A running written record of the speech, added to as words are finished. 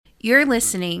You're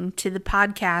listening to the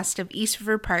podcast of East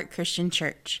River Park Christian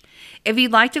Church. If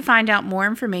you'd like to find out more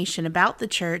information about the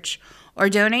church or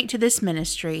donate to this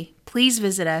ministry, please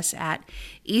visit us at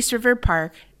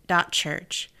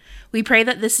eastriverpark.church. We pray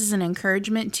that this is an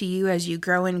encouragement to you as you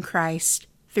grow in Christ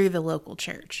through the local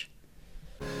church.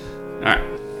 All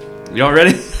right. Y'all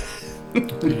ready?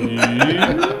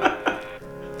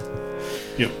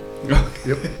 Yep.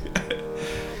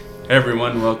 Hey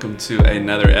everyone, welcome to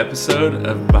another episode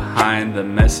of Behind the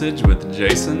Message with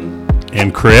Jason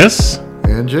And Chris.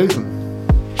 And Jason.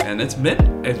 And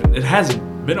it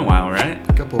hasn't been a while, right?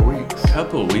 A couple of weeks.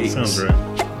 Sounds right.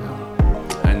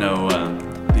 I know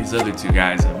these other two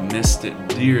guys have missed it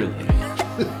dearly.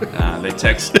 They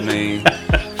text me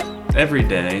every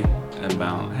day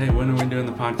about, hey, when are we doing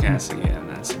the podcast again?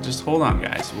 I said, just hold on,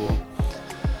 guys.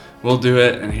 We'll do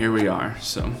it, and here we are.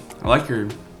 So I like your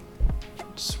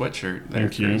sweatshirt there,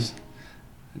 Thank you. Chris.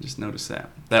 I just noticed that.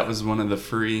 That was one of the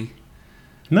free.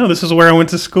 No, this is where I went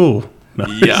to school. No.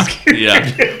 Yeah.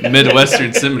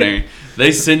 Midwestern Seminary.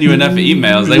 They send you enough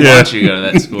emails. They Yeah. want you to go to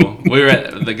that school. We were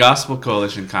at the Gospel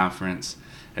Coalition Conference.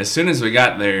 As soon as we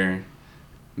got there,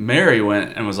 Mary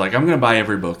went and was like, I'm going to buy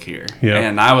every book here. Yeah.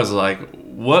 And I was like,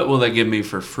 what will they give me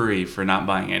for free for not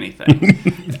buying anything?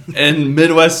 In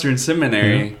Midwestern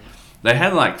Seminary, they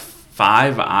had like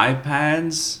 5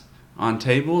 iPads on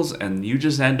tables, and you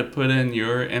just had to put in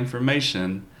your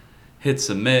information, hit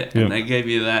submit, and they gave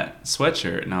you that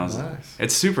sweatshirt. And I was like,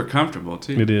 it's super comfortable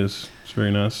too. It is. It's very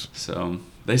nice. So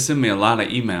they send me a lot of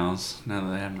emails now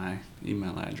that they have my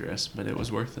email address, but it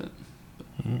was worth it.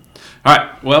 All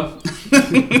right, well,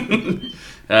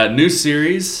 new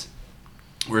series.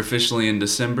 We're officially in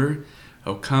December.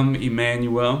 O Come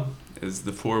Emmanuel is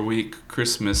the 4-week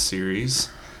Christmas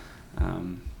series.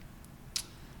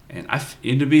 And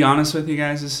to be honest with you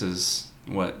guys, this is,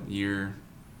 year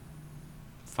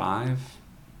 5?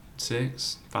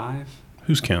 6? 5?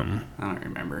 Who's counting? I don't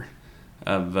remember.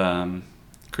 Of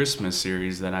Christmas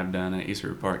series that I've done at East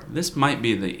River Park. This might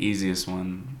be the easiest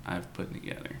one I've put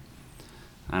together.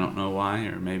 I don't know why,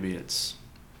 or maybe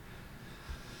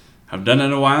I've done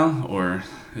it a while, or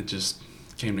it just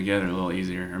came together a little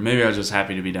easier. Or maybe I was just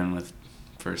happy to be done with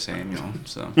 1 Samuel.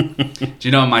 So, do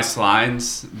you know my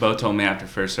slides? Bo told me after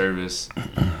first service.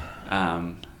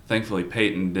 Thankfully,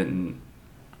 Peyton didn't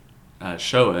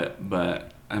show it,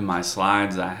 but in my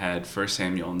slides I had 1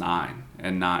 Samuel 9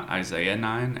 and not Isaiah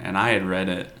 9, and I had read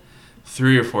it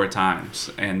 3 or 4 times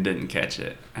and didn't catch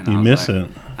it. And You miss it.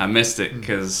 I missed it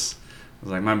because I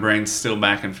was like, my brain's still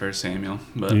back in 1 Samuel.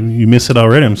 But You miss it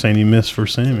already. I'm saying you miss 1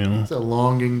 Samuel. It's a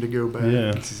longing to go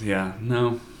back. Yeah.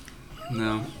 No.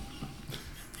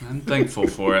 I'm thankful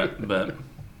for it, but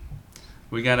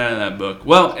we got out of that book.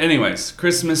 Well, anyways,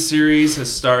 Christmas series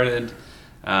has started.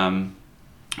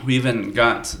 We even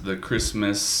got the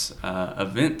Christmas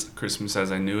event, Christmas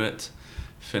as I Knew It,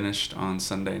 finished on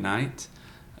Sunday night.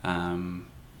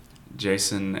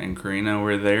 Jason and Karina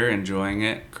were there enjoying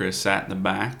it. Chris sat in the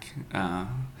back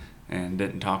and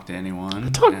didn't talk to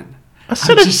anyone. I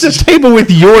sat at the table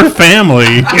with your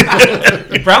family. You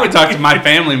probably talked to my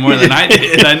family more than I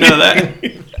did. I know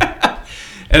that.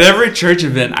 At every church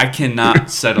event, I cannot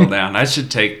settle down. I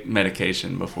should take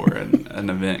medication before an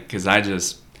event because I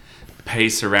just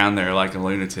pace around there like a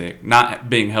lunatic. Not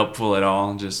being helpful at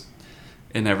all, just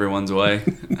in everyone's way.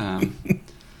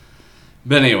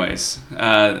 But anyways,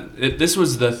 this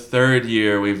was the 3rd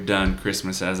year we've done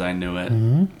Christmas as I Knew It.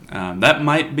 Mm-hmm. That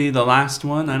might be the last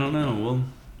one. I don't know.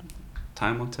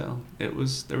 Time will tell. There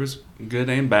was good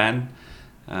and bad.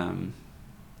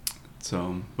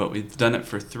 But we've done it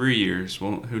for 3 years.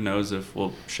 Well, who knows if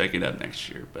we'll shake it up next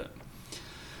year. But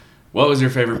what was your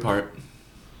favorite part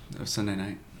of Sunday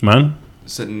night? Mine?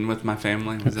 Sitting with my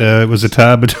family? It was a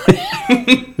tie between.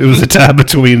 It was a tie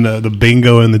between the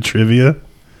bingo and the trivia.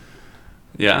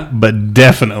 Yeah. But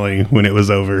definitely when it was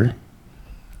over.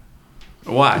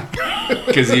 Why?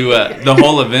 Because the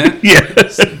whole event?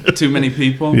 Yes. Too many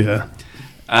people? Yeah.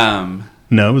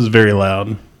 No, it was very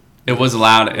loud. It was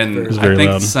loud, and I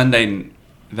think loud. Sunday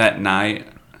that night,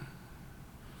 it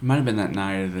might have been that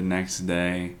night or the next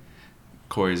day,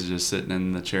 Corey's just sitting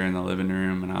in the chair in the living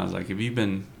room, and I was like, have you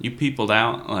peopled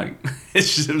out? Like,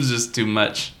 it was just too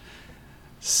much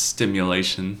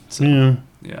stimulation. So,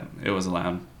 yeah, it was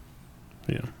loud.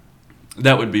 Yeah.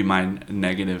 That would be my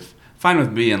negative. Fine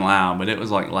with being loud, but it was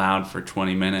like loud for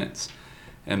 20 minutes.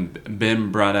 And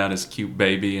Ben brought out his cute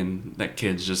baby, and that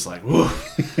kid's just like, whoa.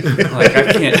 Like,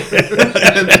 I can't.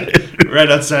 Right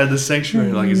outside the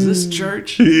sanctuary, like, is this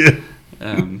church? Yeah.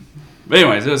 But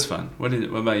anyways, it was fun. What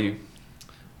about you?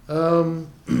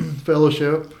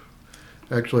 Fellowship.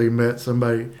 Actually met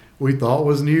somebody. we thought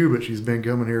was new, but she's been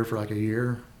coming here for like a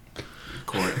year.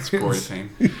 It's Corey thing.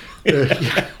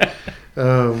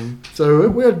 So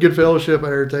we had good fellowship at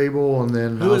our table, and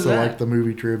then Who was also that? like the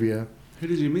movie trivia. Who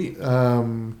did you meet?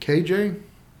 KJ.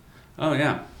 Oh,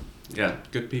 yeah. Yeah,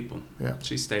 good people. Yeah.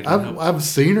 She stayed and helped. I've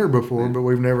seen her before, but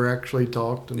we've never actually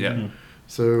talked. And Yeah.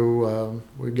 So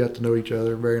we got to know each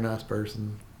other. Very nice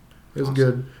person. It was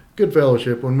Awesome. good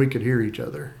fellowship when we could hear each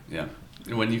other. Yeah.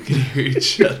 When you could hear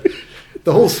each other.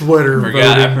 The whole sweater. I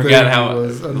voting forgot thing how,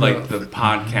 was like, enough. the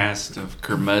podcast of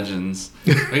curmudgeons.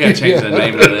 We gotta change the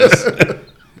name of this.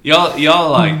 Y'all,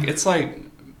 like, it's like,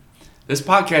 this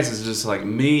podcast is just like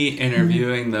me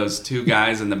interviewing those two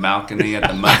guys in the balcony at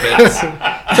the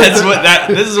Muppets.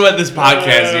 This is what this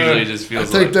podcast usually just I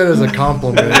feels take like. that as a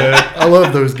compliment. I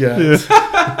love those guys.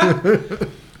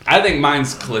 I think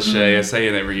mine's cliche. I say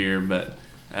it every year, but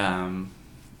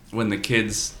when the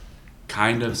kids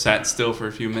kind of sat still for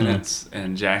a few minutes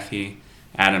and Jackie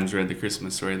Adams read the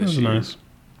Christmas story That this was year, nice.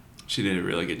 she did a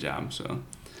really good job. So,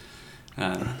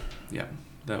 yeah,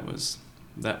 that was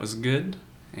good.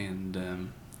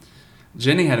 And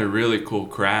Jenny had a really cool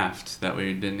craft that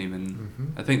we didn't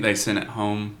even. I think they sent it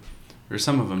home, or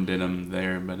some of them did them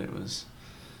there, but it's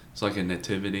like a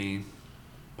nativity,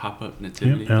 pop-up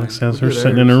nativity. Yep, Alex thing. has her Look at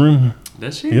sitting in her room.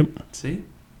 Does she? Yep. See?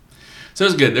 So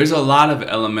it's good. There's a lot of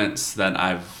elements that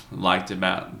I've liked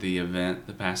about the event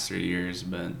the past 3 years,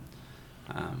 but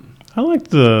I liked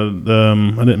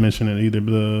the I didn't mention it either,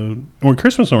 but the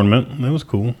Christmas ornament. That was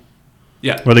cool.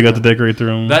 yeah. Where they got to decorate their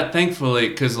own. That thankfully,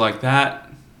 because like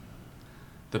that,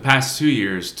 the past 2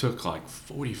 years took like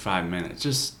 45 minutes.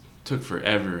 Just took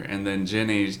forever. And then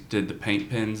Jenny did the paint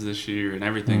pens this year, and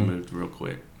everything moved real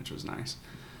quick, which was nice.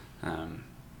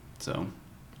 So,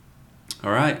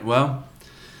 all right. Well,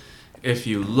 if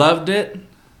you loved it,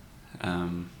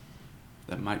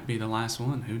 that might be the last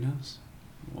one. Who knows?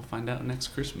 We'll find out next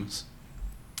Christmas.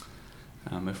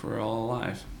 If we're all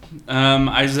alive.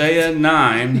 Isaiah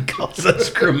 9. calls us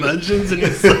curmudgeons and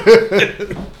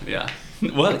Yeah.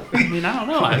 Well, I mean, I don't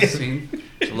know. I've seen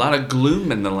a lot of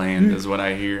gloom in the land is what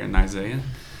I hear in Isaiah.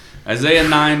 Isaiah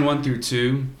 9, 1 through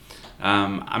 2.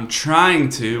 I'm trying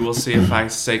to, we'll see if I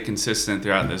stay consistent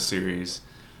throughout this series.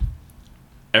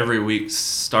 Every week,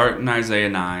 start in Isaiah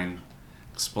 9,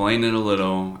 explain it a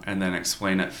little, and then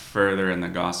explain it further in the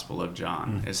Gospel of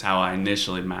John is how I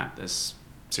initially mapped this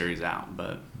series out.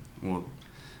 But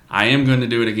I am going to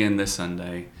do it again this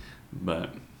Sunday,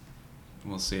 but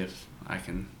we'll see if I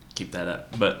can keep that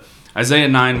up. But Isaiah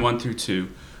 9, 1 through 2,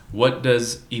 what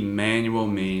does Emmanuel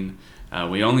mean?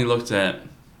 We only looked at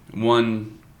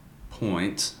one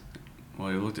point. Well,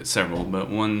 we looked at several, but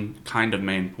one kind of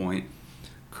main point.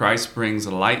 Christ brings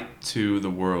light to the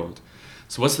world.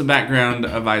 So what's the background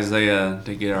of Isaiah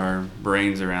to get our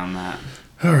brains around that?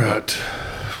 All right.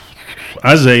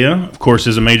 Isaiah, of course,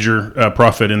 is a major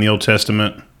prophet in the Old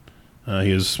Testament.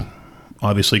 He is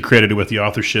obviously credited with the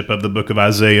authorship of the book of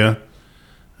Isaiah.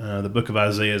 The book of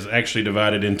Isaiah is actually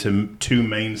divided into two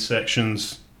main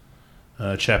sections,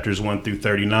 chapters 1 through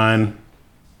 39.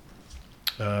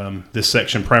 This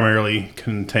section primarily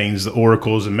contains the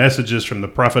oracles and messages from the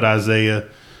prophet Isaiah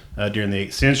during the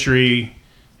 8th century.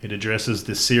 It addresses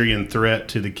the Syrian threat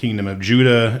to the kingdom of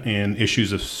Judah and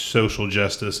issues of social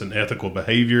justice and ethical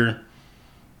behavior,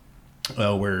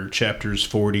 where chapters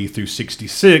 40 through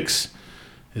 66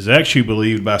 is actually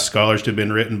believed by scholars to have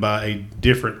been written by a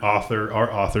different author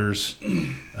or authors,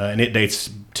 and it dates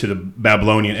to the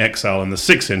Babylonian exile in the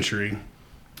 6th century.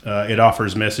 It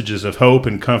offers messages of hope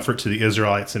and comfort to the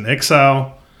Israelites in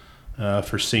exile,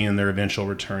 foreseeing their eventual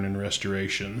return and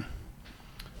restoration.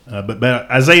 But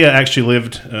Isaiah actually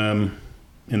lived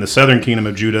in the southern kingdom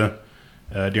of Judah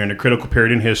during a critical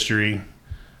period in history.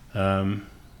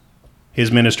 His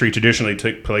ministry traditionally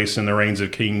took place in the reigns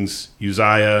of kings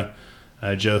Uzziah,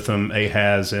 Jotham,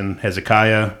 Ahaz, and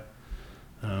Hezekiah.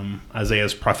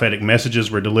 Isaiah's prophetic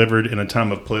messages were delivered in a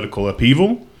time of political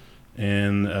upheaval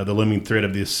and the looming threat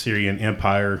of the Assyrian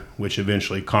Empire, which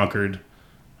eventually conquered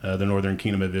the northern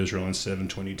kingdom of Israel in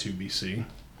 722 BC.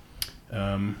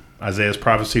 Isaiah's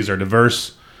prophecies are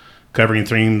diverse, covering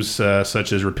themes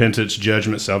such as repentance,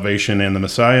 judgment, salvation, and the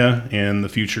Messiah, and the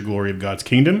future glory of God's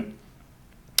kingdom.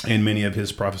 And many of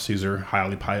his prophecies are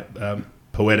highly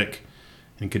poetic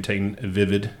and contain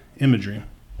vivid imagery.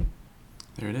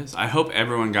 There it is. I hope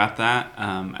everyone got that.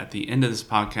 At the end of this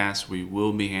podcast, we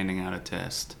will be handing out a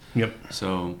test. Yep.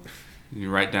 So you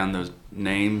write down those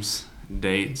names,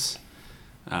 dates,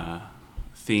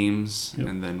 themes, Yep.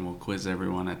 and then we'll quiz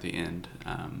everyone at the end.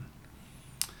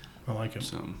 I like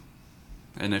it.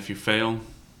 And if you fail,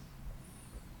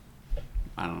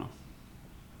 I don't know.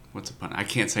 what's a pun? I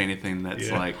can't say anything that's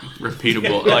Yeah. like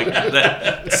repeatable. Like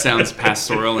that sounds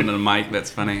pastoral into the mic.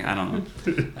 That's funny. I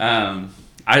don't know.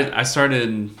 I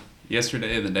started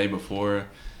yesterday, the day before,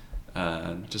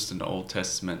 just an Old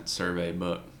Testament survey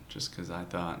book, just because I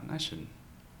thought I should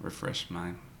refresh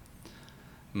my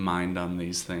mind on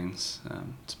these things.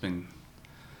 It's been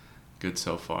good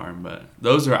so far, but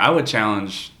I would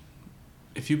challenge,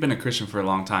 if you've been a Christian for a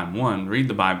long time, one, read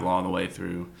the Bible all the way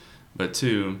through, but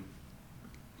two,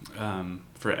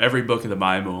 for every book of the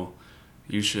Bible,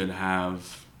 you should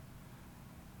have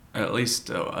at least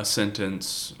a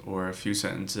sentence or a few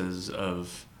sentences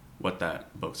of what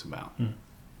that book's about.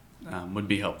 Would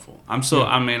be helpful. I'm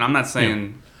not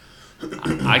saying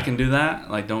I can do that.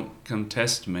 Like, don't come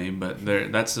test me, but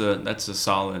that's a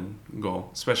solid goal,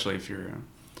 especially if you're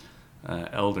an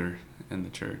elder in the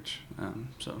church.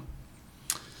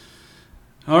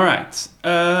 All right. It's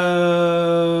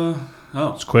a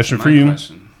question my for you.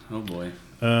 Question. Oh boy.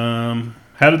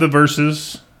 How do the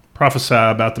verses prophesy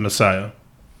about the Messiah?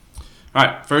 All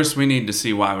right. First, we need to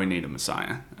see why we need a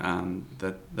Messiah.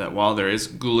 That while there is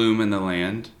gloom in the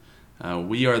land,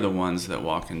 we are the ones that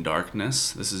walk in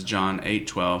darkness. This is John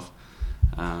 8:12.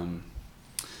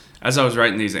 As I was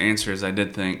writing these answers, I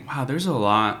did think, wow, there's a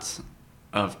lot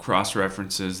of cross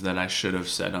references that I should have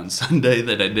said on Sunday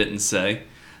that I didn't say.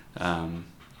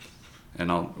 And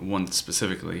I'll one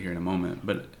specifically here in a moment.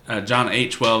 But John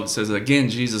 8:12 says, again,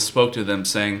 Jesus spoke to them,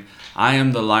 saying, I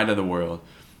am the light of the world.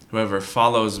 Whoever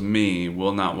follows me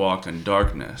will not walk in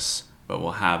darkness, but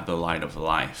will have the light of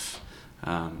life.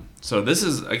 So this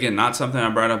is, again, not something I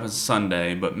brought up on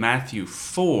Sunday, but Matthew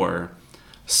 4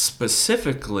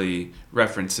 specifically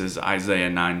references Isaiah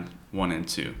 9:1 and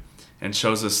 2 and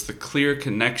shows us the clear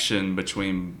connection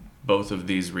between both of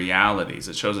these realities.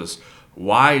 It shows us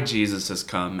why Jesus has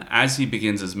come as he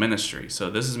begins his ministry. So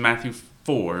this is Matthew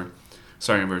 4,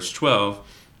 starting in verse 12.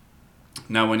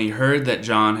 Now when he heard that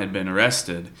John had been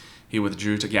arrested, he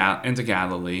withdrew into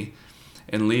Galilee,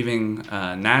 and leaving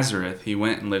Nazareth, he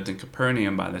went and lived in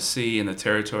Capernaum by the sea in the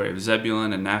territory of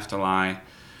Zebulun and Naphtali,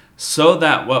 so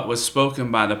that what was spoken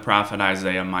by the prophet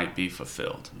Isaiah might be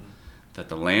fulfilled, that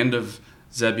the land of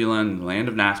Zebulun, the land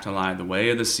of Naphtali, the way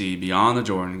of the sea, beyond the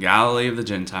Jordan, Galilee of the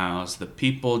Gentiles, the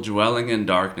people dwelling in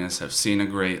darkness have seen a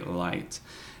great light,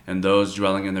 and those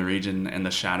dwelling in the region and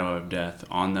the shadow of death,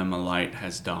 on them a light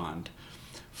has dawned.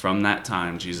 From that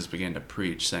time, Jesus began to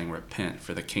preach, saying, repent,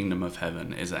 for the kingdom of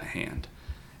heaven is at hand.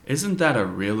 Isn't that a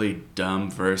really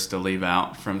dumb verse to leave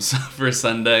out for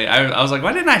Sunday? I was like,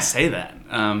 why didn't I say that?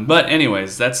 But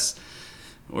anyways,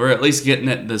 we're at least getting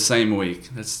it the same week.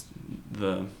 That's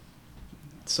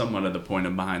somewhat of the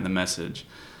point behind the message.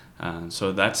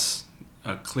 So that's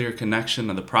a clear connection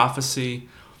of the prophecy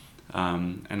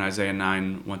and Isaiah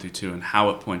 9:1-2 and how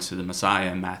it points to the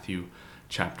Messiah in Matthew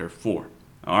chapter 4.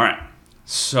 All right.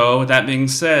 So with that being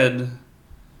said,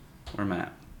 where am I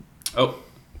at? Oh,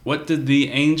 what did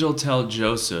the angel tell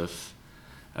Joseph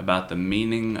about the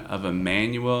meaning of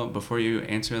Emmanuel? Before you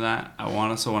answer that, I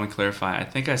also want to clarify. I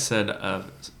think I said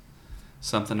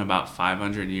something about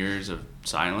 500 years of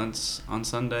silence on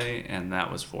Sunday, and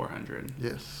that was 400.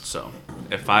 Yes. So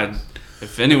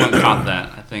if anyone caught that,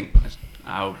 I think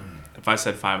if I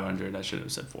said 500, I should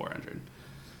have said 400.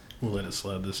 We'll let it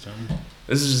slide this time.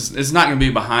 It's not going to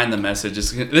be behind the message.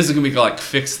 This is going to be like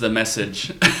fix the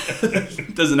message.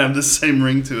 It doesn't have the same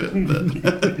ring to it.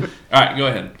 But. All right, go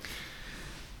ahead.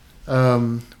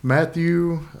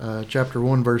 Matthew chapter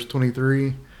 1, verse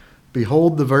 23.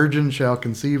 Behold, the virgin shall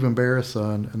conceive and bear a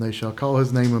son, and they shall call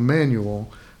his name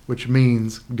Emmanuel, which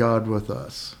means God with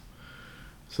us.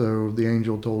 So the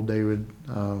angel told David,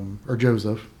 or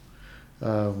Joseph,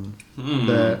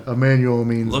 that Emmanuel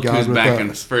means Look God who's with back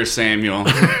us. in 1 Samuel.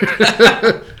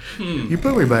 You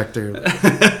put me back there.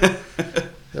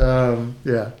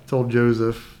 Told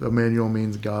Joseph, Emmanuel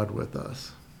means God with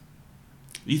us.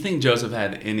 Do you think Joseph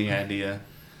had any idea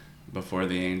before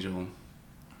the angel?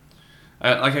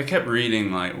 I kept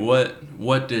reading, like,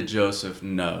 what did Joseph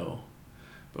know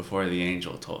before the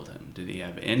angel told him? Did he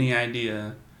have any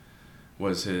idea?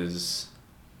 Was his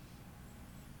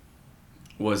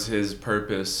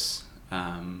purpose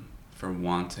for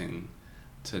wanting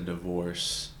to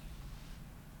divorce,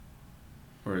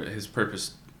 or his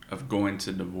purpose of going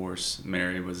to divorce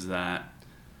Mary, was that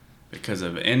because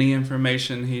of any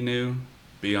information he knew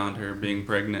beyond her being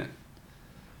pregnant?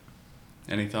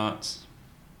 Any thoughts?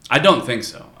 I don't think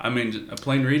so. I mean, a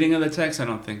plain reading of the text, I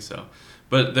don't think so.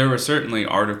 But there were certainly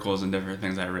articles and different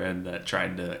things I read that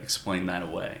tried to explain that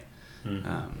away.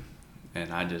 Mm-hmm.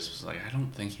 And I just was like, I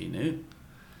don't think he knew.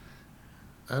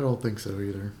 I don't think so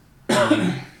either.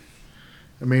 I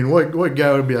mean, what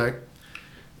guy would be like,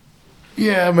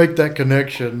 make that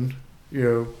connection.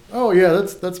 Oh yeah,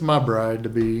 that's my bride to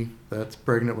be. That's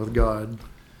pregnant with God.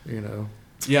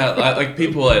 Yeah, like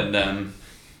people had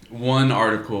one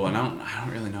article, and I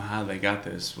don't really know how they got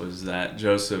this, was that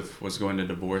Joseph was going to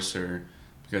divorce her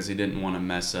because he didn't want to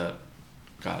mess up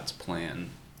God's plan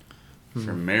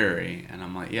for Mary. And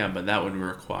I'm like, yeah, but that would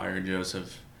require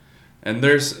Joseph. And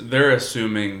they're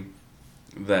assuming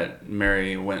that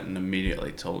Mary went and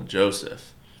immediately told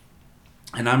Joseph.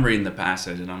 And I'm reading the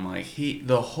passage, and I'm like,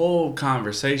 the whole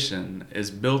conversation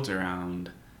is built around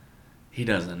he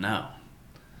doesn't know.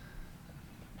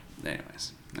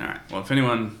 Anyways, all right. Well, if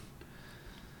anyone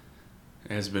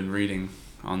has been reading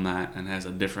on that and has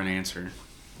a different answer,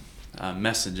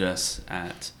 message us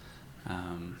at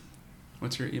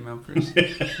what's your email, Chris? Some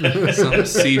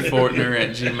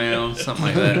cfortner@gmail, something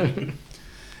like that.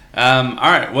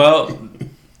 All right. Well,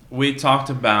 we talked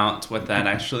about what that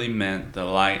actually meant, the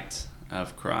light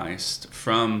of Christ,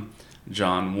 from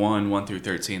John 1 through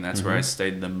 13. That's where I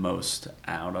stayed the most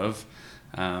out of.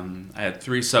 I had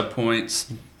 3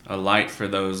 subpoints. A light for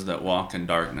those that walk in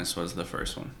darkness was the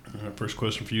first one. First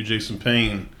question for you, Jason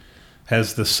Payne.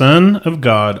 Has the Son of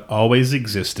God always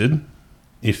existed?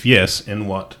 If yes, in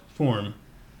what form?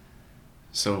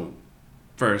 So,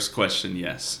 first question,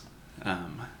 yes.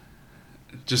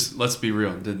 Just let's be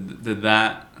real. Did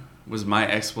that, was my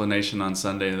explanation on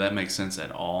Sunday, did that make sense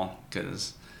at all?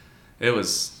 Because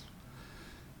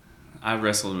I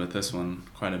wrestled with this one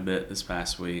quite a bit this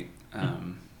past week.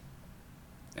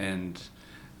 And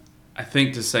I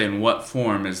think to say in what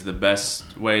form is the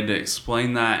best way to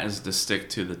explain that is to stick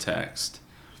to the text.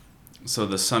 So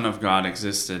the Son of God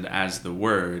existed as the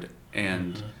Word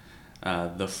and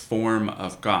the form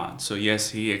of God. So yes,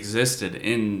 he existed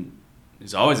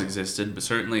he's always existed, but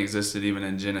certainly existed even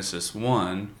in Genesis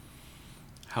 1.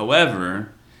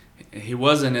 However, he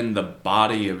wasn't in the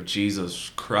body of Jesus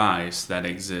Christ that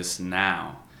exists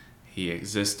now. He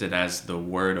existed as the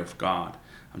Word of God.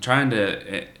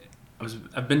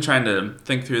 I've been trying to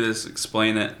think through this,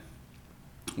 explain it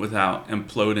without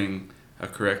imploding a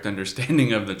correct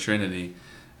understanding of the Trinity.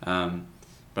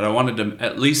 But I wanted to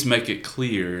at least make it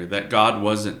clear that God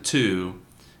wasn't 2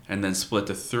 and then split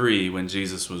to 3 when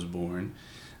Jesus was born,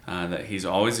 that he's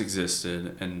always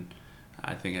existed. And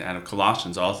I think out of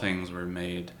Colossians, all things were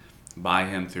made by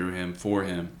him, through him, for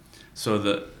him. So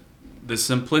the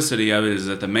simplicity of it is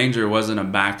that the manger wasn't a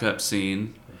backup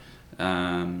scene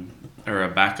or a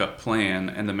backup plan,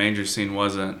 and the manger scene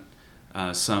wasn't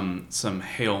some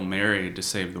Hail Mary to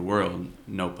save the world,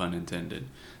 no pun intended.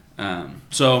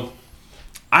 So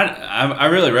I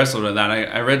really wrestled with that.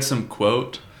 I read some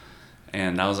quote,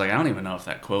 and I was like, I don't even know if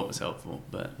that quote was helpful,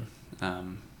 but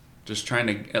just trying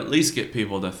to at least get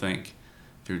people to think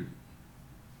through,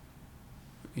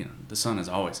 the Son has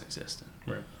always existed.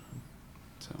 Right.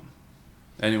 So,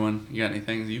 anyone, you got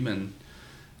anything?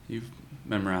 You've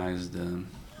memorized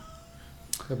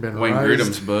I've been Wayne rised.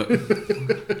 Grudem's book.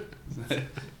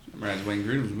 Memorized Wayne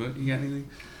Grudem's book. You got anything?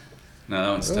 No,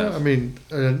 that one's tough. I mean,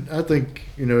 I think,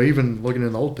 even looking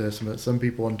in the Old Testament, some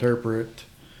people interpret,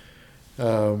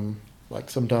 like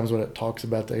sometimes when it talks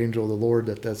about the angel of the Lord,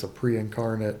 that's a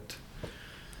pre-incarnate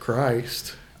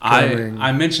Christ.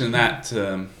 I mentioned that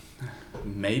to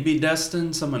maybe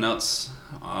Destin, someone else,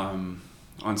 on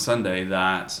Sunday,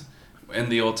 that in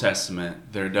the Old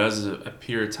Testament, there does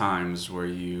appear times where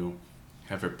you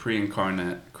have a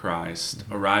pre-incarnate Christ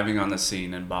arriving on the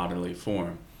scene in bodily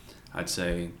form. I'd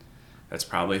say that's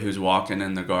probably who's walking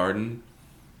in the garden,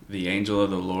 the angel of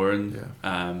the Lord.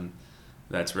 Yeah.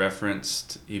 That's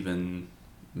referenced even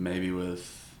maybe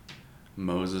with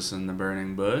Moses in the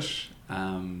burning bush,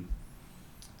 and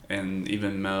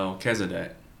even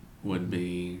Melchizedek would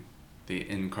be the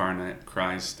incarnate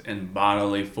Christ in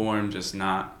bodily form, just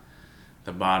not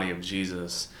the body of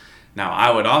Jesus. Now,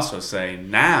 I would also say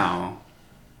now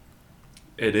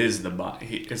it is the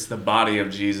body. It's the body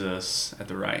of Jesus at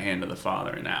the right hand of the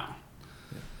Father now.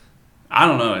 Yeah. I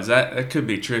don't know. It could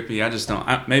be trippy. I just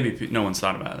don't. Maybe no one's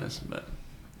thought about this, but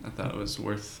I thought it was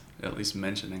worth at least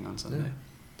mentioning on Sunday.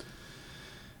 Yeah.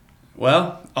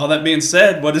 Well, all that being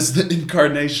said, what does the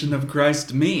incarnation of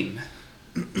Christ mean?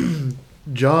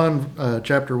 John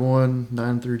chapter 1,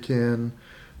 9 through 10.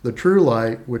 The true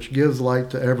light, which gives light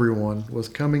to everyone, was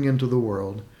coming into the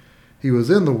world. He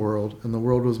was in the world, and the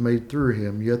world was made through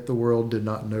him, yet the world did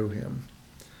not know him.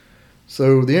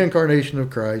 So the incarnation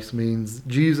of Christ means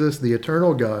Jesus, the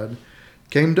eternal God,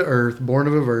 came to earth, born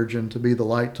of a virgin, to be the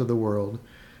light to the world.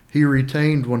 He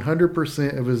retained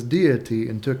 100% of his deity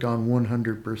and took on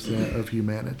 100% of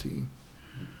humanity.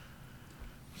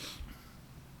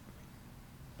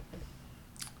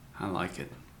 I like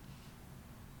it.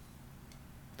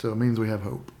 So it means we have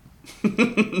hope.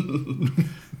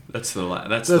 That's the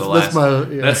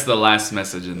last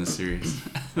message in the series.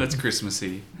 That's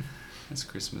Christmassy.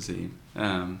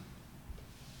 All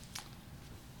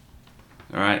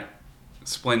right.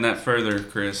 Explain that further,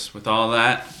 Chris. With all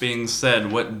that being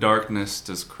said, what darkness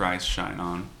does Christ shine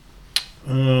on?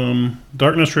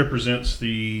 Darkness represents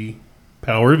the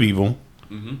power of evil,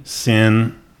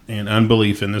 sin, and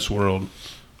unbelief in this world,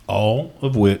 all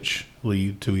of which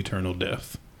lead to eternal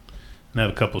death. And I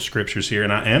have a couple scriptures here,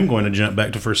 and I am going to jump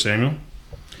back to 1 Samuel.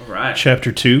 All right. Chapter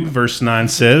 2, verse 9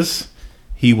 says,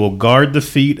 "He will guard the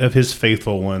feet of his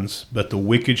faithful ones, but the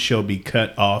wicked shall be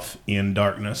cut off in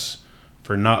darkness,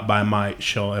 for not by might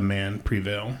shall a man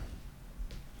prevail."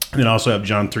 And then also have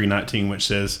John 3:19, which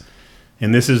says,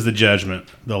 "And this is the judgment.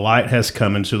 The light has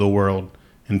come into the world,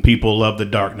 and people love the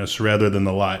darkness rather than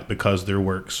the light because their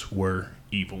works were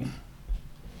evil."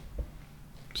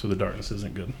 So the darkness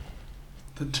isn't good.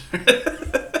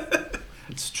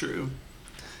 It's true.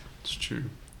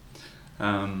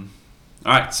 All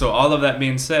right, so all of that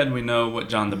being said, we know what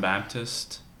John the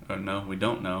Baptist... Oh, no, we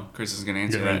don't know. Chris is going to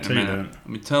answer that in a minute. Let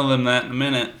me tell them that in a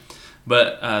minute.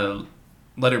 But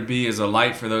letter B is a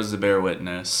light for those to bear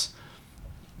witness.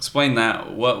 Explain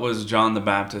that. What was John the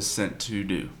Baptist sent to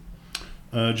do?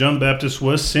 John the Baptist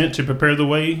was sent to prepare the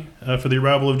way for the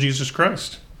arrival of Jesus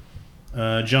Christ.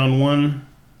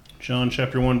 John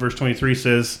chapter 1, verse 23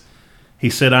 says, "He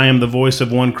said, I am the voice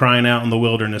of one crying out in the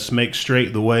wilderness, make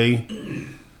straight the way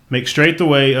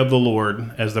of the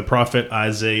Lord, as the prophet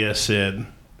Isaiah said."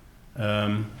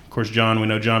 Of course, we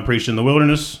know John preached in the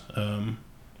wilderness,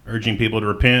 urging people to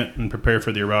repent and prepare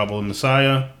for the arrival of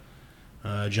Messiah.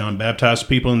 John baptized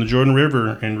people in the Jordan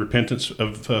River in repentance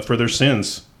for their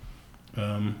sins.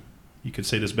 You could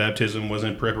say this baptism was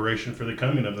in preparation for the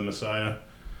coming of the Messiah.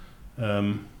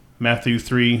 Matthew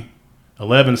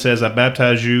 3:11 says, "I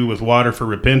baptize you with water for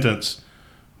repentance,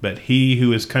 but he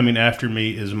who is coming after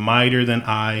me is mightier than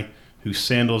I, whose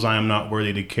sandals I am not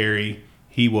worthy to carry.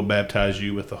 He will baptize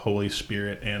you with the Holy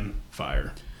Spirit and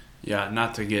fire." Yeah,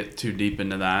 not to get too deep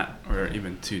into that, or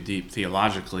even too deep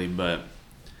theologically, but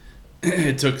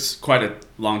it took quite a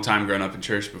long time growing up in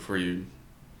church before you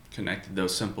connected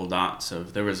those simple dots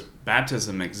of there was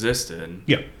baptism existed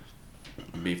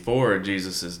before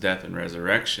Jesus' death and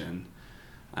resurrection.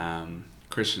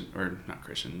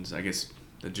 Christians, I guess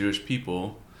the Jewish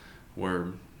people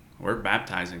were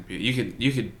baptizing people.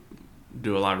 You could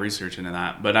do a lot of research into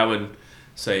that, but I would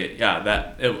say,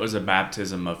 that it was a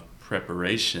baptism of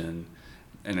preparation,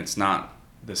 and it's not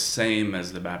the same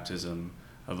as the baptism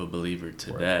of a believer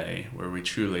today, where we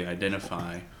truly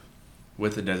identify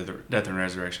with the death and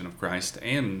resurrection of Christ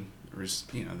and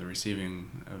the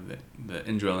receiving of the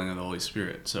indwelling of the Holy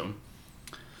Spirit. So,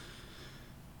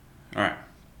 all right.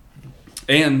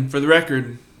 And for the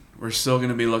record, we're still going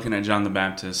to be looking at John the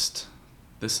Baptist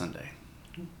this Sunday.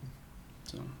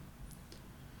 So,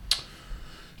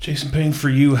 Jason Payne, for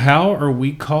you, how are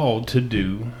we called to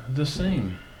do the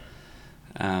same?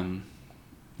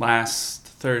 Last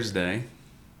Thursday,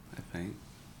 I think,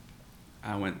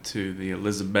 I went to the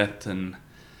Elizabethan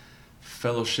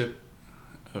Fellowship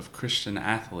of Christian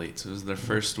Athletes. It was their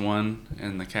first one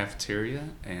in the cafeteria,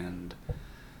 and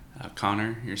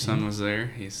Connor, your son, was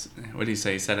there. What did he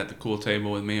say? He sat at the cool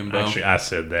table with me and Bo. Actually, I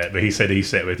said that, but he said he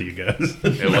sat with you guys.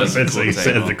 It was a cool table. He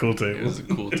said the cool table. It was a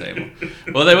cool table.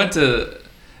 Well, they went to...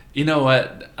 You know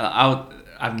what?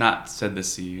 I've not said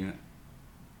this to you.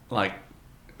 Like,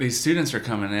 these students are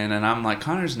coming in, and I'm like,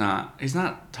 he's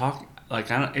not talking...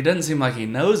 Like, it doesn't seem like he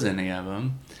knows any of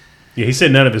them. Yeah, he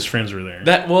said none of his friends were there.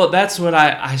 That's what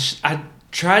I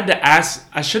tried to ask.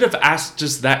 I should have asked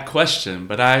just that question,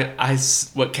 but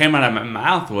what came out of my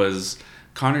mouth was,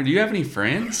 "Connor, do you have any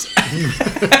friends?" And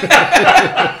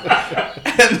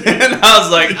then I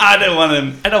was like, I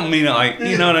don't mean it like,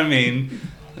 you know what I mean?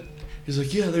 He's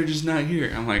like, "Yeah, they're just not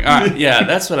here." I'm like, all right, yeah,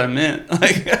 that's what I meant.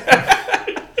 Like,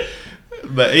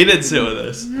 but he did sit with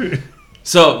us.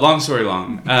 So, long story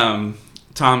long,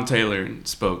 Tom Taylor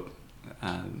spoke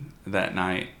that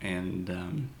night,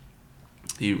 and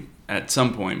he at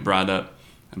some point brought up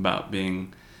about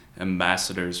being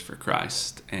ambassadors for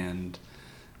Christ, and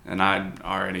I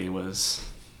already was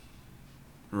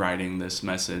writing this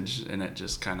message, and it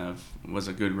just kind of was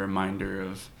a good reminder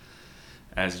of,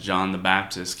 as John the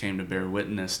Baptist came to bear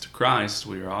witness to Christ,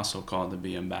 we are also called to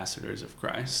be ambassadors of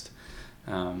Christ.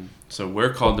 So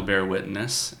we're called to bear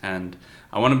witness, and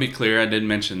I want to be clear, I did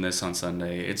mention this on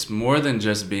Sunday, it's more than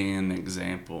just being an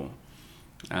example.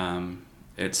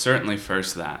 It's certainly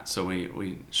first that. So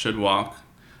we should walk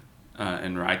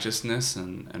in righteousness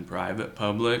and private,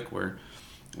 public, where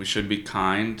we should be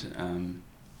kind.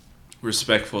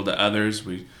 respectful to others.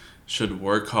 We should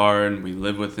work hard. We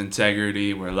live with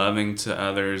integrity. We're loving to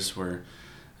others.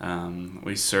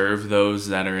 We serve those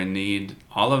that are in need.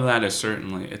 All of that is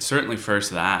certainly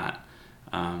first that,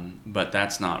 but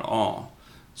that's not all.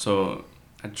 So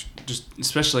just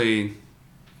especially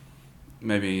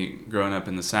maybe growing up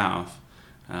in the South,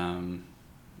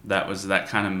 that was that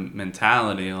kind of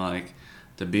mentality, like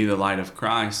to be the light of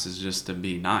Christ is just to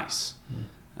be nice.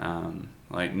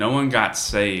 Like no one got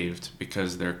saved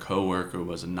because their coworker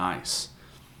was nice.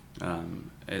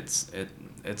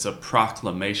 It's a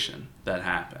proclamation that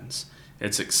happens.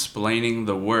 It's explaining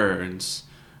the words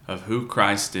of who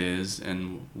Christ is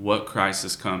and what Christ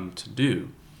has come to do.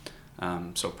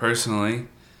 So personally,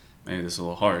 maybe this is a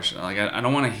little harsh. Like I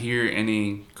don't want to hear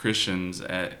any Christians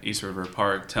at East River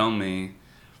Park tell me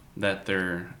that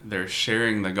they're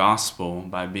sharing the gospel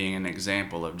by being an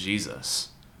example of Jesus.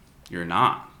 You're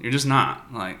not. You're just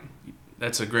not. Like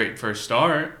that's a great first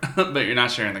start, but you're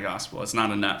not sharing the gospel. It's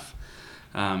not enough.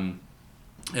 And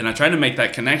I try to make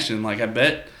that connection. Like I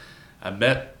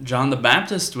bet John the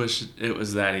Baptist wished it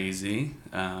was that easy,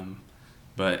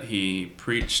 but he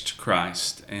preached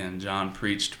Christ, and John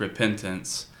preached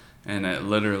repentance, and it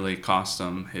literally cost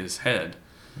him his head.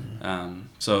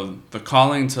 So the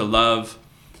calling to love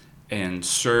and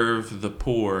serve the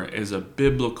poor is a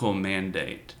biblical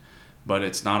mandate, but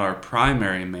it's not our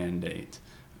primary mandate.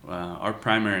 Our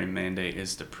primary mandate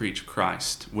is to preach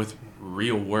Christ with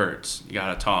real words. You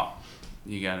gotta talk.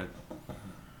 You gotta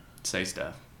say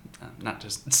stuff. Not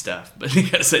just stuff, but you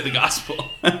gotta say the gospel.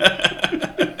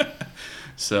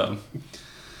 So,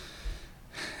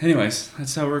 anyways,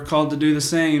 that's how we're called to do the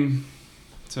same.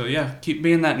 So yeah, keep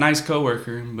being that nice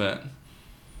coworker, but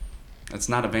that's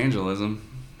not evangelism.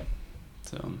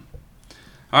 So,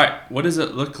 all right, what does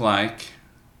it look like?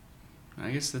 I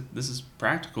guess that this is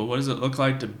practical. What does it look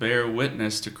like to bear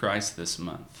witness to Christ this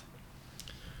month?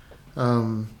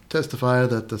 Testify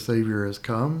that the Savior has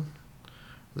come.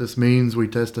 This means we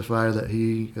testify that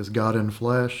He is God in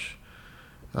flesh.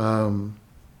 The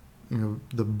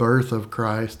birth of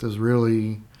Christ is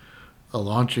really a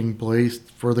launching place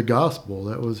for the gospel.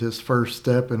 That was His first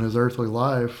step in His earthly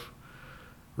life,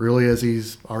 really, as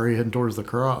He's already heading towards the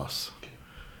cross.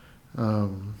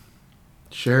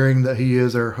 Sharing that He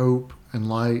is our hope and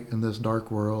light in this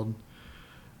dark world.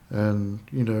 And,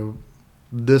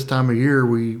 this time of year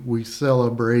we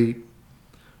celebrate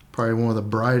probably one of the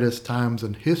brightest times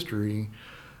in history,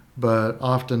 but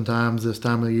oftentimes this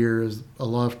time of year is a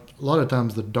lot of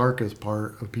times the darkest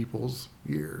part of people's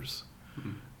years.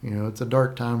 It's a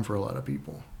dark time for a lot of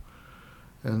people.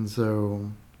 And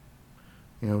so,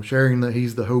 sharing that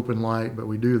He's the hope and light, but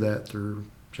we do that through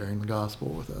sharing the gospel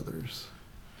with others.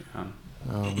 Yeah.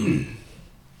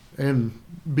 And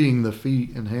being the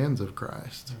feet and hands of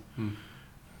Christ.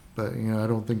 But, I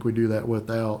don't think we do that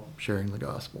without sharing the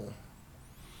gospel.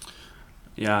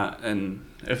 Yeah, and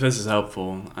if this is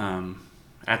helpful,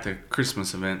 at the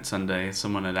Christmas event Sunday,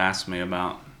 someone had asked me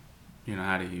about,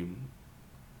 how do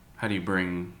you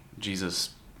bring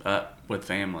Jesus up with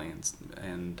family,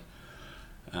 and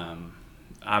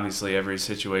obviously every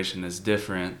situation is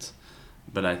different,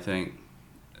 but I think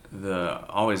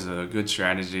always a good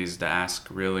strategy is to ask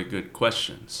really good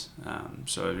questions.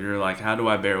 So if you're like, how do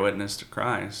I bear witness to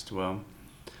Christ? Well,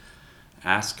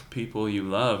 ask people you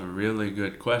love really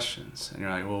good questions. And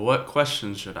you're like, well, what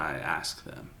questions should I ask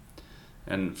them?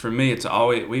 And for me, it's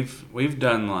always, we've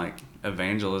done like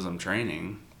evangelism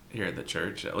training here at the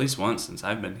church, at least once since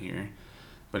I've been here.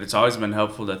 But it's always been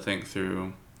helpful to think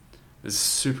through, this is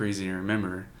super easy to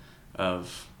remember,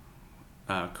 of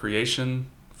creation,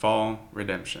 fall,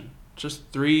 redemption. Just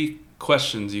 3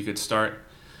 questions you could start.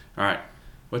 All right,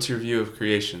 what's your view of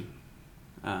creation?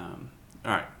 All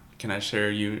right, can I share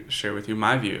with you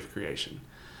my view of creation?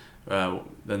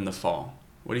 Then the fall.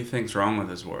 What do you think's wrong with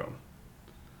this world?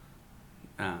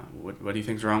 What do you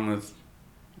think's wrong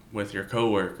with your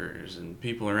coworkers and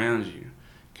people around you?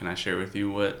 Can I share with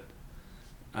you what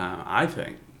I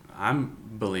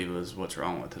believe is what's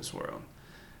wrong with this world?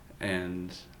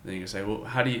 And then you can say, well,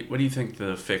 what do you think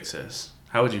the fix is?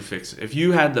 How would you fix it? If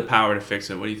you had the power to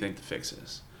fix it, what do you think the fix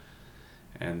is?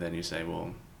 And then you say,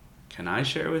 well, can I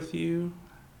share with you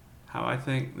how I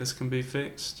think this can be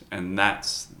fixed? And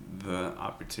that's the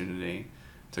opportunity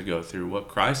to go through what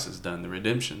Christ has done, the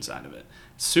redemption side of it.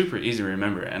 It's super easy to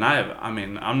remember. And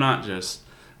I'm not just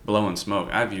blowing smoke.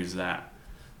 I've used that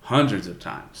hundreds of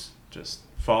times. Just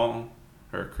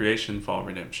creation, fall,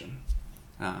 redemption.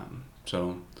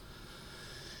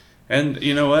 And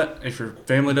you know what? If your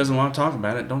family doesn't want to talk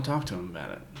about it, don't talk to them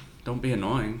about it. Don't be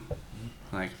annoying.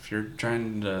 Like if you're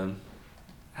trying to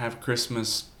have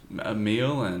Christmas a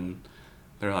meal and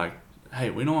they're like, hey,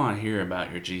 we don't want to hear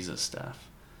about your Jesus stuff.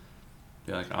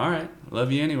 Be like, all right,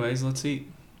 love you anyways, let's eat.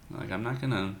 Like, I'm not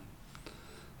going to,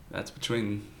 that's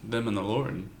between them and the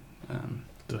Lord.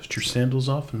 Dust your sandals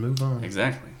off and move on.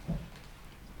 Exactly.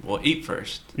 Well, eat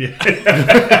first. Yeah.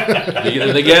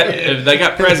 If they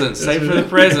got presents, save for the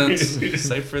presents.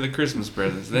 Save for the Christmas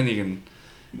presents. Then you can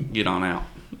get on out.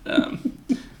 All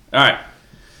right.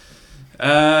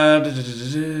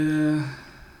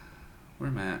 Where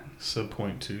am I at?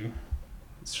 Subpoint 2.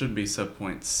 It should be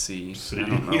subpoint C. C. I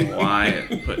don't know why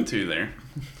it put 2 there.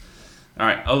 All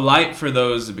right. A light for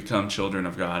those who become children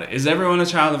of God. Is everyone a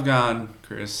child of God,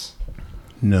 Chris?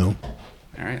 No.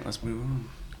 All right. Let's move on.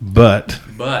 But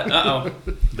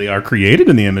they are created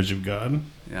in the image of God.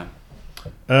 Yeah.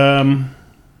 I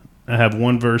have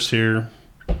one verse here.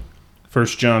 1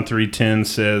 John 3:10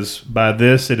 says, "By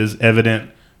this it is evident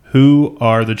who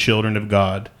are the children of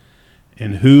God,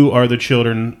 and who are the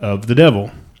children of the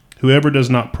devil. Whoever does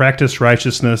not practice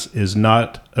righteousness is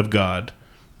not of God,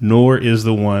 nor is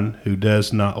the one who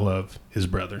does not love his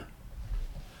brother."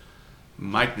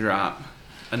 Mic drop.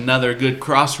 Another good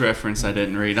cross-reference I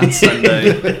didn't read on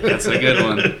Sunday. That's a good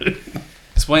one.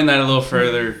 Explain that a little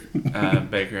further,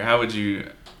 Baker. How would you,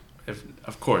 if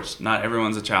of course, not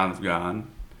everyone's a child of God.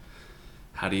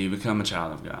 How do you become a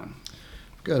child of God?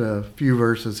 Got a few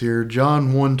verses here.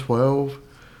 John 1:12,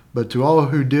 "But to all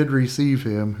who did receive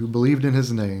him, who believed in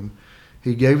his name,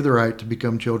 he gave the right to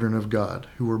become children of God,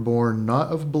 who were born not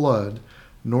of blood,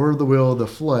 nor of the will of the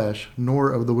flesh,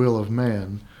 nor of the will of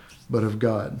man, but of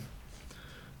God."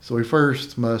 So we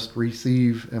first must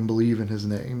receive and believe in his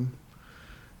name.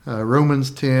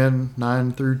 Romans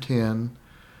 10:9-10,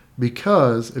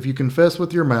 "Because if you confess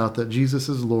with your mouth that Jesus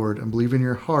is Lord and believe in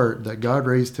your heart that God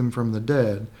raised him from the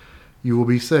dead, you will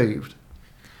be saved.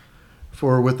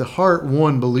 For with the heart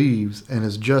one believes and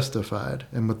is justified,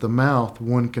 and with the mouth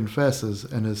one confesses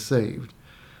and is saved."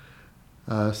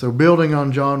 So building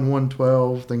on John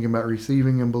 1:12, thinking about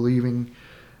receiving and believing,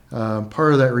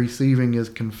 part of that receiving is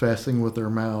confessing with our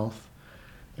mouth.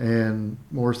 And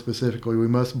more specifically, we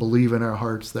must believe in our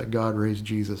hearts that God raised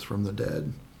Jesus from the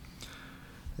dead.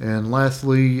 And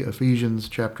lastly, Ephesians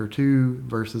chapter 2,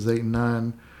 verses 8 and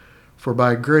 9, "For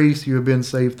by grace you have been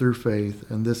saved through faith,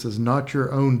 and this is not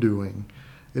your own doing.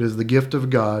 It is the gift of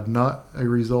God, not a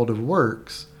result of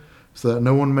works, so that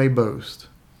no one may boast."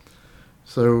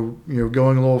 So,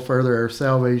 going a little further, our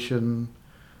salvation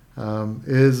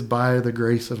is by the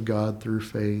grace of God through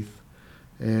faith,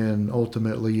 and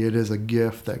ultimately it is a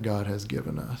gift that God has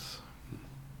given us.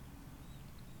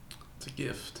 It's a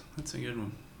gift. That's a good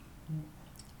one.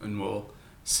 And we'll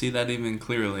see that even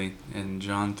clearly in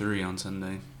John 3 on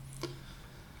Sunday.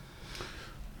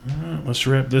 All right, let's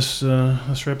wrap this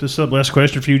up. Last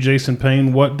question for you, Jason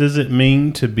Payne. What does it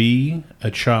mean to be a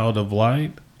child of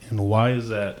light, and why is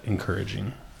that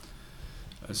encouraging?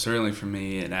 Certainly for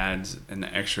me, it adds an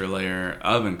extra layer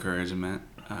of encouragement.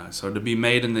 So to be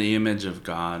made in the image of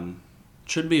God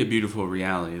should be a beautiful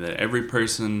reality, that every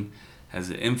person has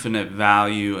infinite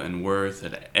value and worth,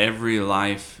 that every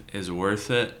life is worth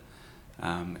it,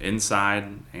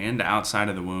 inside and outside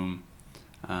of the womb.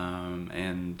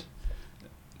 And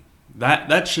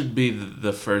that should be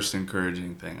the first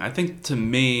encouraging thing. I think to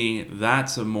me,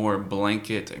 that's a more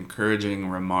blanket, encouraging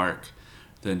remark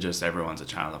than just everyone's a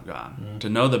child of God. Mm-hmm. To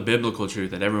know the biblical truth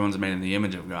that everyone's made in the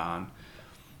image of God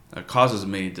causes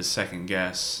me to second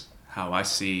guess how I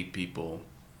see people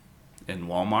in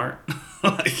Walmart.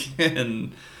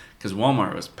 Because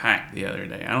Walmart was packed the other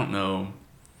day. I don't know.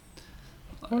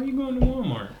 Why are you going to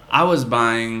Walmart? I was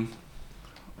buying...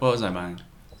 What was I buying?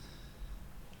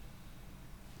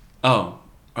 Oh,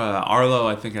 Arlo,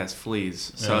 I think, has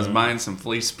fleas. So I was buying some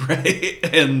flea spray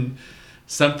and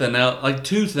something else, like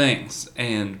 2 things,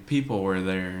 and people were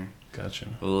there. Gotcha.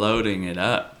 Loading it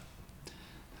up.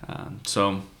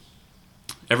 So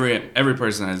every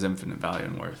person has infinite value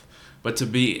and worth, but to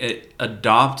be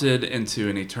adopted into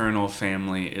an eternal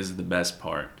family is the best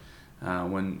part.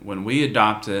 When we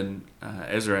adopted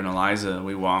Ezra and Eliza,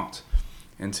 we walked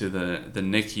into the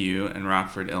NICU in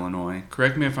Rockford, Illinois.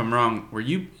 Correct me if I'm wrong. Were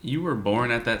you were born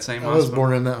at that same hospital? I was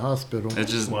born in that hospital.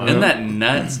 It's just isn't that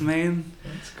nuts, man?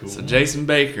 That's cool. So Jason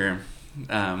Baker,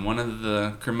 one of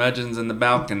the curmudgeons in the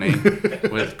balcony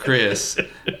with Chris,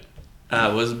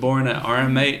 was born at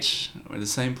RMH, or the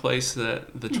same place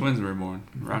that the twins were born,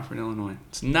 Rockford, Illinois.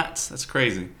 It's nuts. That's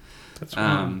crazy. That's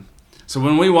right. So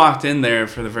when we walked in there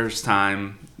for the first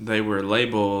time, they were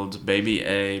labeled Baby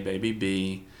A, Baby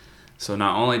B. So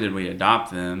not only did we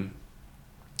adopt them,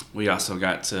 we also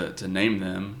got to name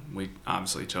them. We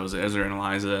obviously chose Ezra and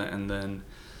Eliza, and then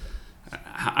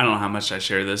I don't know how much I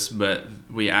share this, but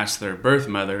we asked their birth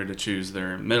mother to choose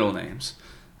their middle names.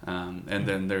 And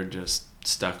then they're just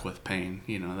stuck with Payne.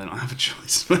 They don't have a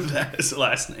choice with that as a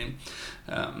last name.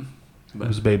 It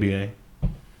was Baby A.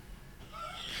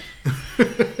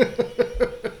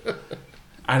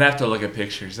 I'd have to look at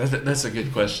pictures. That's a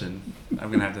good question.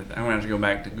 I'm gonna have to go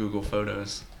back to Google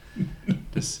Photos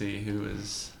to see who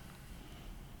is.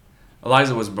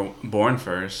 Eliza was born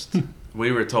first.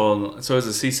 We were told, so it was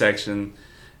a C-section.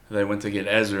 They went to get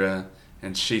Ezra,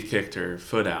 and she kicked her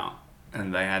foot out,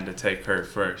 and they had to take her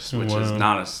first, which is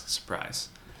not a surprise.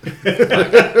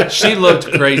 She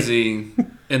looked crazy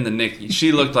in the NICU.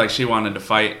 She looked like she wanted to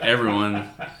fight everyone,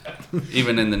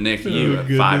 even in the NICU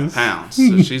at 5 pounds.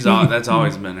 So that's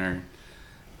always been her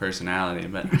personality.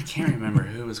 But I can't remember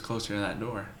who was closer to that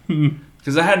door.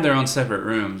 Because they had their own separate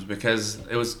rooms because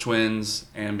it was twins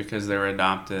and because they were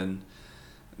adopted.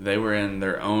 They were in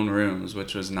their own rooms,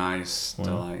 which was nice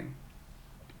to like.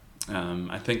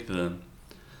 I think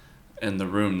in the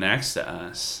room next to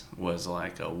us was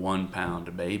like a 1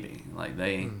 pound baby. Like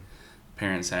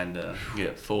parents had to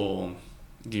get full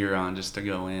gear on just to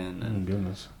go in. And,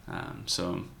 goodness.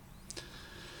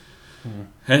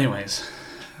 Anyways,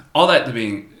 all that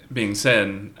being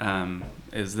said,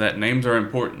 is that names are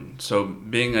important. So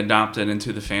being adopted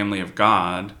into the family of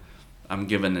God, I'm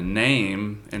given a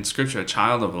name in Scripture, a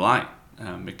child of light.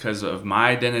 Because of my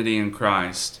identity in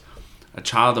Christ, a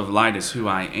child of light is who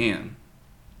I am.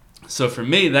 So for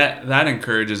me, that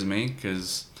encourages me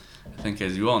because I think,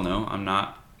 as you all know, I'm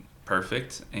not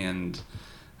perfect, and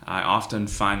I often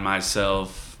find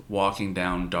myself walking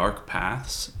down dark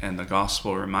paths, and the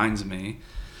gospel reminds me,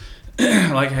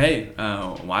 like, hey,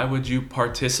 why would you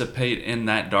participate in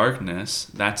that darkness?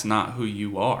 That's not who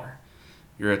you are.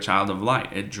 You're a child of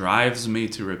light. It drives me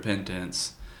to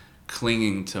repentance,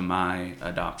 clinging to my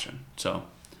adoption. So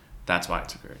that's why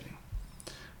it's encouraging.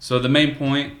 So the main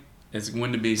point is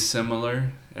going to be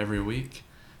similar every week.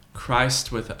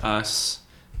 Christ with us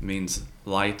means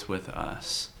light with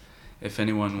us. If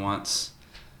anyone wants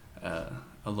a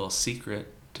little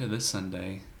secret to this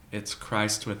Sunday, it's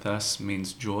Christ with us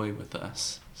means joy with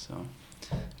us. So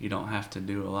you don't have to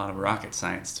do a lot of rocket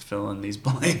science to fill in these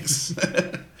blanks.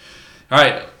 All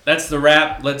right, that's the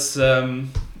wrap. Let's do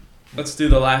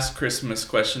the last Christmas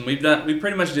question. We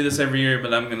pretty much do this every year,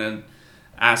 but I'm gonna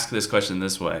ask this question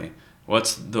this way: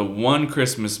 what's the one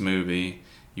Christmas movie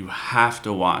you have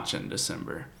to watch in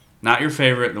December? Not your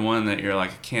favorite, the one that you're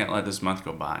like, I can't let this month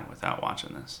go by without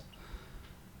watching this.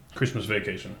 Christmas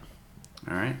Vacation.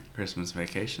 All right, Christmas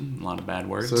Vacation. A lot of bad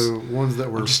words. So ones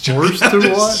that we're forced to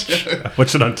watch.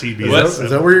 Watch it on TBS. Is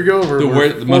that where you're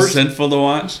going? The most sinful to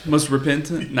watch, most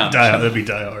repentant. No, that'd be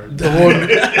Die Hard. The one.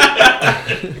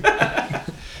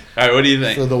 All right, what do you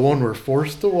think? So the one we're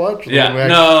forced to watch. Yeah,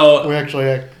 we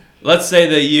actually. Let's say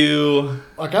that you.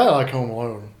 Like I like Home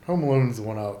Alone. Home Alone is the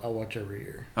one I watch every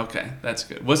year. Okay, that's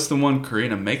good. What's the one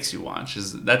Karina makes you watch?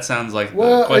 That sounds like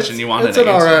the question you wanted to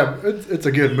answer. It's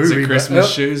a good movie. Is it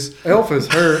Christmas Shoes? Elf is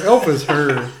her. Elf is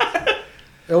her.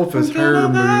 Elf is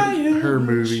her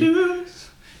movie. Shoes,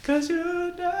 'cause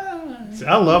you died. See,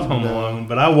 I love Home Alone,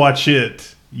 but I watch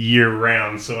it year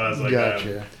round. So I was like,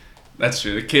 gotcha. That's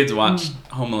true. The kids watch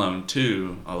Home Alone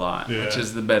 2 a lot, which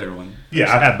is the better one.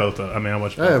 Yeah, I had both of them. I mean, I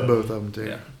watched both I have of both them. of them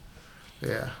too.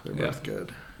 Yeah, they're both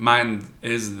good. Mine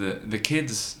is the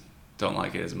kids don't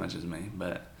like it as much as me,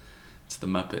 but it's the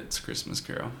Muppets Christmas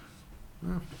Carol.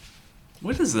 Oh.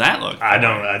 What does that look like? I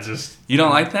don't. You don't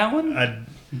like that one?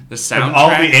 The soundtrack. Of all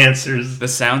the answers the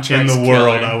soundtrack in the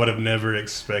world, I would have never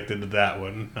expected that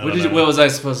one. What was I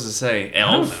supposed to say?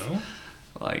 Elf? I don't know.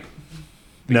 Like.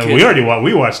 No,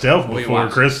 we watched Elf before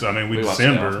Christmas. I mean, we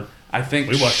December. Elf. I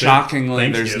think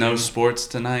shockingly there's no sports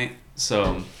tonight,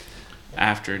 so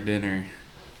after dinner,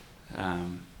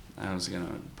 I was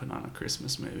gonna put on a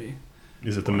Christmas movie.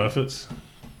 Is it the Muppets?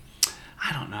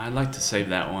 I don't know. I'd like to save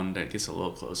that one that gets a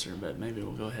little closer, but maybe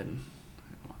we'll go ahead and.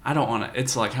 I don't want to.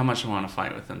 It's like how much I want to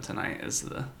fight with them tonight because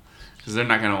they're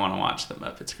not gonna want to watch the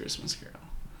Muppets Christmas Carol.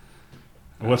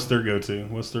 What's their go-to?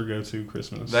 What's their go-to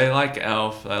Christmas? They like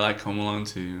Elf. They like Home Alone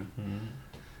 2.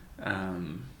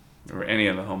 Or any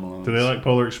of the Home Alones. Do they like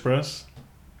Polar Express?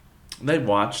 They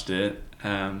watched it.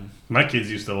 My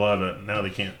kids used to love it. Now they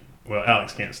can't. Well,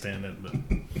 Alex can't stand it, but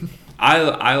I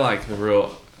like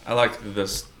I like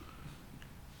this.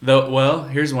 Well,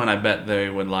 here's one I bet they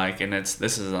would like, and this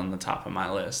is on the top of my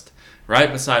list.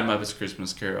 Right beside Muppets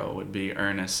Christmas Carol would be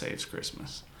Ernest Saves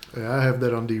Christmas. Yeah, I have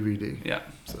that on DVD. Yeah.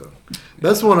 So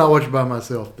that's the one I watch by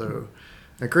myself though.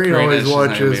 And Karina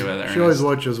always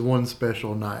watches One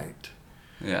Special Night.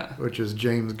 Yeah. Which is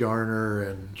James Garner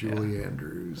and Julie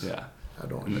Andrews. Yeah. I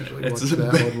don't usually It's watch a-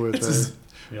 that one with it's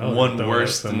her. Y'all One throwing out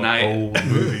worse some night. old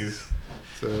movies.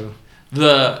 So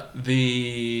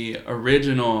The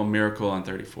original Miracle on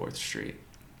 34th Street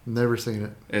never seen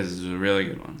it. is a really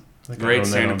good one. I think I Great own that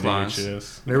Santa on Claus.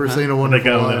 VHS. Never Huh? seen A I think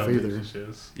Wonderful I own that Life on either.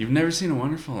 VHS. You've never seen A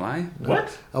Wonderful Life?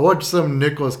 What? I watched some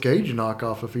Nicolas Cage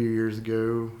knockoff a few years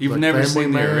ago. You've like never Family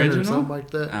seen the Man or original? something like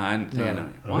that. I No. know.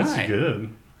 Oh, Why? that's good.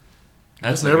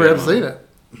 That's a Never good have one. seen it.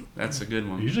 That's a good It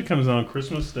one. usually comes on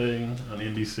Christmas Day on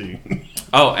NBC.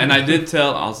 Oh, and I did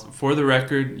tell, for the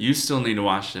record, you still need to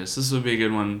watch this. This would be a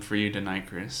good one for you tonight,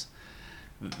 Chris.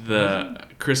 The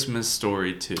Christmas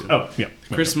Story 2. Oh, yeah.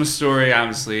 Christmas Story,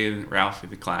 obviously, Ralphie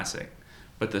the classic.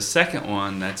 But the second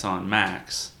one that's on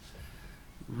Max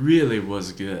really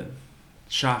was good.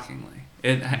 Shockingly.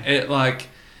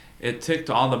 It ticked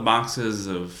all the boxes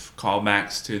of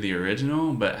callbacks to the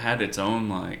original, but had its own,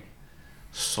 like,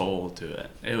 soul to it.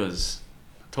 It was,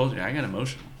 I told you, I got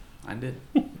emotional. I did.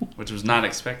 Which was not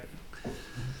expected.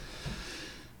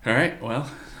 All right, well,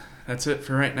 that's it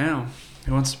for right now.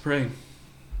 Who wants to pray?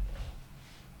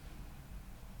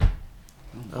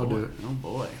 I'll do it. Oh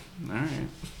boy. All right.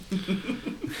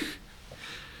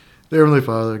 Dear Heavenly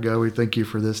Father, God, we thank you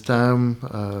for this time,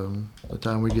 the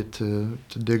time we get to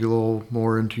dig a little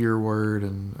more into your word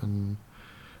and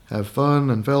have fun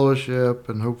and fellowship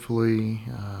and hopefully,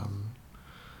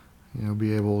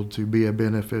 be able to be a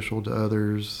beneficial to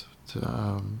others,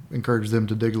 to encourage them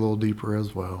to dig a little deeper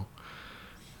as well.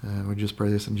 And we just pray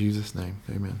this in Jesus' name.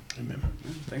 Amen. Amen.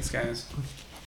 Thanks, guys.